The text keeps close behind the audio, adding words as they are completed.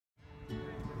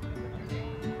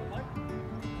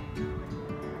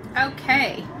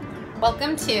Okay,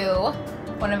 welcome to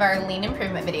one of our lean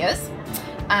improvement videos.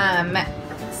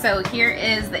 So here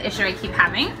is the issue I keep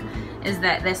having, is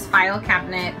that this file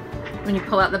cabinet, when you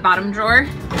pull out the bottom drawer,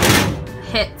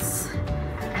 hits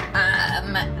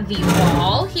the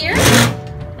wall here,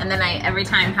 and then I every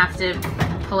time have to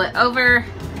pull it over,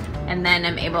 and then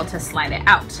I'm able to slide it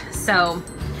out. So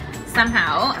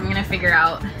somehow I'm gonna figure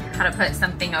out how to put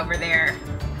something over there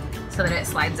so that it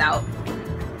slides out,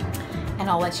 and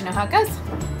I'll let you know how it goes.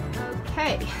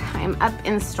 Okay, I'm up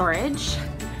in storage,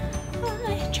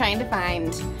 trying to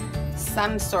find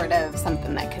some sort of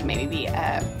something that could maybe be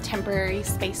a temporary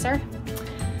spacer.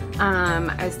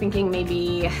 I was thinking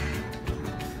maybe,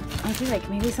 I'll do like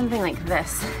maybe something like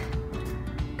this,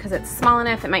 because it's small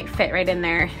enough it might fit right in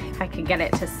there if I could get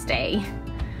it to stay.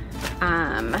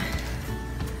 I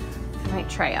might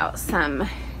try out some,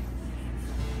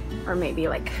 or maybe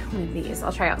like one of these.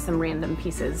 I'll try out some random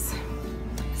pieces,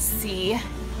 see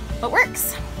what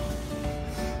works.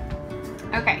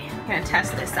 Okay, I'm gonna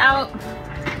test this out.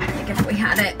 I think if we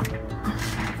had it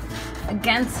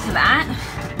against that,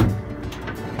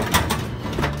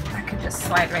 I could just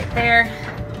slide right there.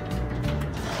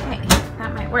 Okay,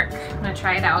 that might work. I'm gonna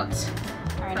try it out.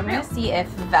 All right, I'm gonna see if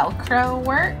Velcro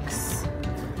works.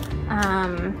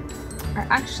 Or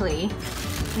actually,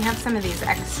 we have some of these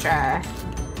extra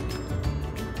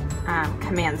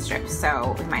command strips,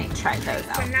 so we might try those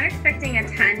out. So I'm not expecting a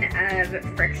ton of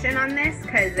friction on this,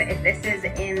 because if this is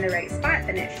in the right spot,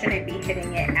 then it shouldn't be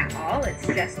hitting it at all. It's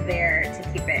just there to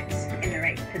keep it in the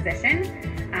right position.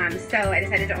 So I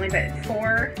decided to only put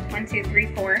 4, 1, 2, 3,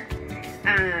 4,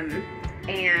 and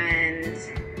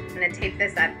I'm gonna tape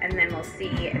this up, and then we'll see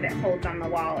if it holds on the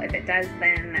wall. If it does,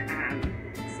 then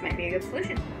this might be a good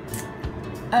solution.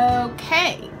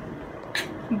 Okay,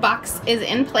 box is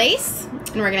in place,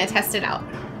 and we're gonna test it out.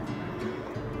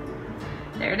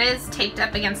 There it is, taped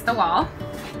up against the wall.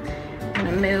 I'm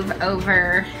gonna move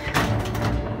over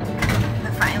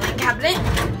the filing cabinet.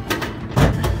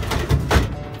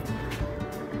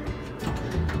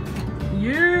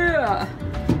 Yeah!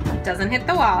 It doesn't hit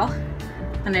the wall,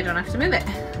 and I don't have to move it.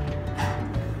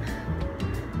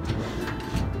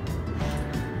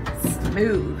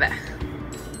 Smooth.